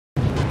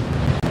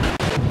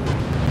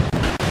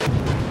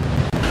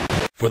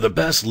For the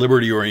best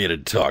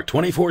liberty-oriented talk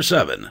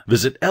 24/7,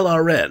 visit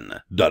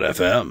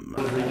LRN.FM.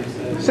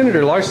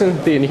 Senator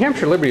Larson, the New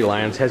Hampshire Liberty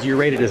Alliance has you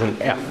rated as an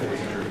F.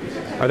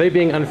 Are they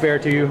being unfair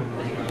to you?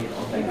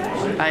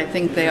 I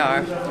think they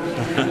are.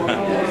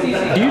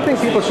 Do you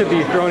think people should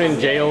be thrown in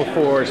jail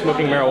for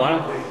smoking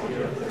marijuana?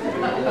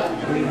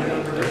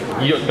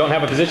 You don't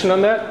have a position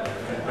on that?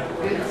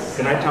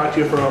 Can I talk to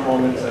you for a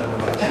moment?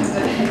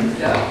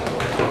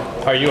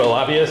 Are you a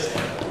lobbyist?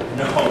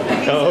 No.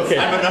 Oh, okay.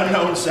 I'm an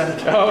unknown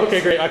senator. Oh, okay,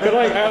 great. I could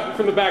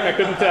from the back, I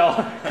couldn't tell.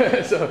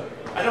 So.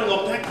 I don't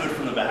look that good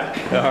from the back.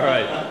 All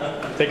right.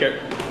 Take care.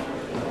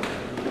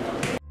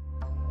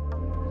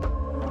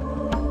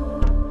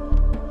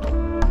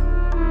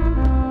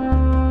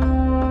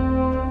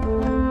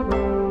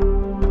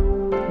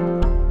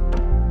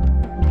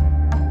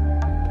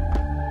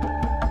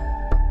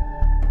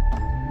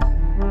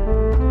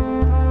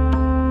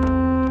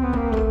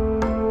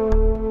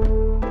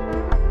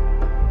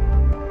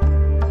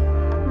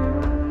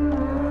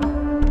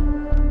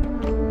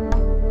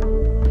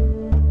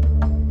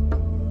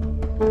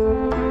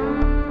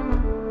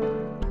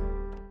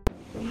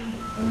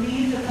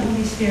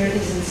 Spirit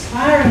is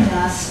inspiring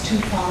us to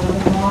follow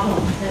the model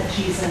that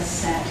Jesus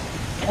set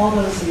all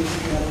those years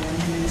ago when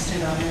he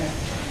ministered on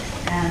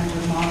earth, and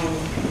the model.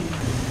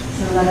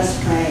 So let us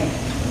pray.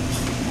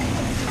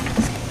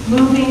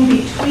 Moving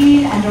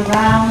between and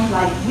around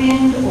like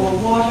wind or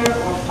water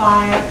or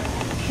fire,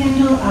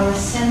 kindle our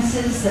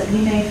senses that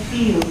we may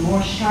feel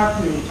more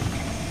sharply.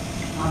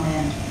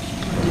 Amen.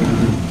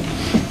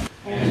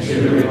 And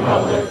to the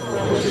republic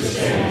for which it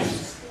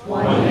stands,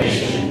 one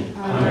nation,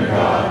 under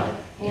God,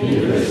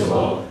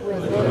 indivisible,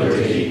 with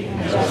liberty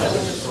and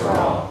justice for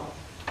all.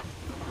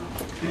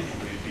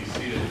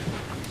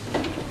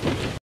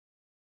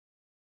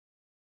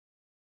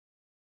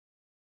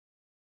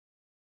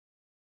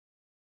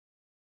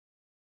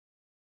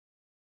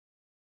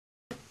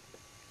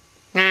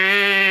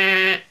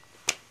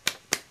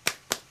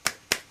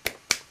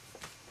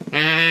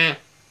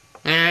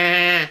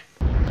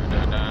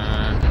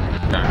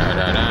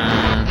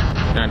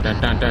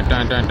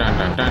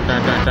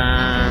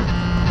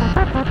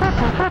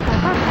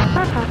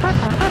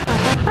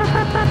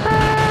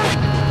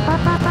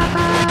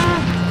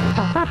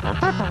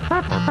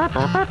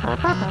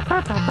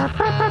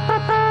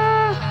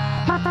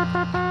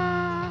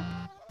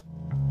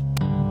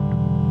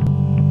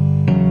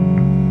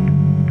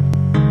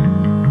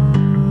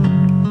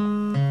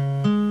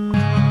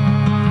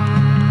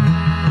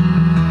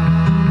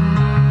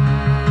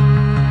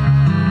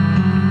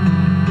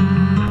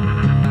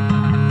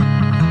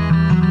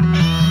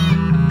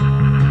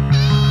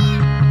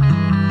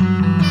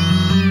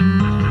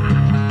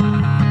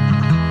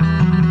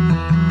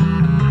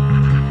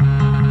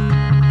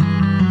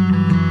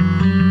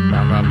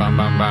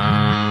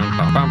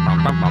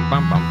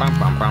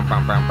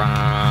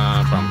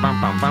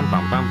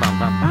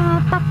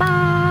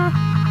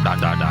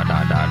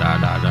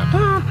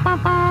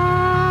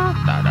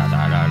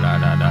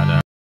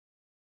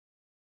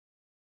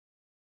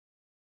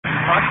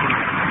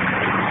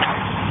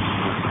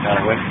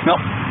 Nope,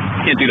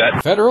 can't do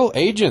that. Federal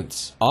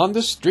agents on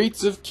the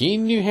streets of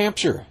Keene, New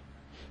Hampshire.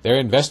 They're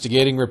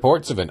investigating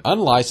reports of an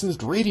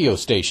unlicensed radio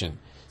station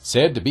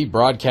said to be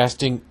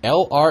broadcasting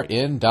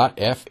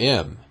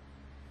LRN.FM.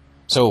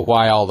 So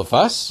why all the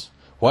fuss?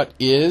 What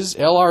is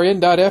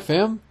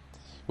LRN.FM?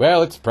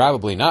 Well, it's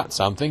probably not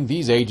something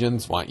these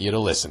agents want you to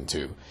listen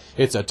to.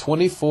 It's a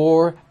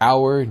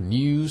 24-hour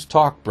news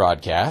talk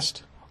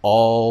broadcast,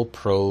 all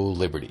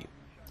pro-liberty.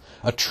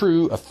 A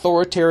true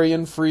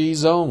authoritarian-free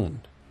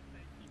zone.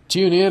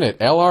 Tune in at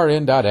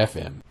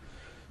LRN.FM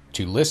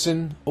to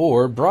listen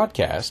or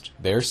broadcast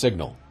their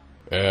signal.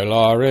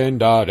 LRN.FM.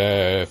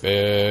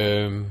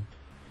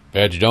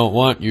 Feds don't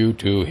want you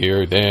to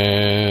hear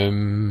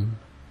them.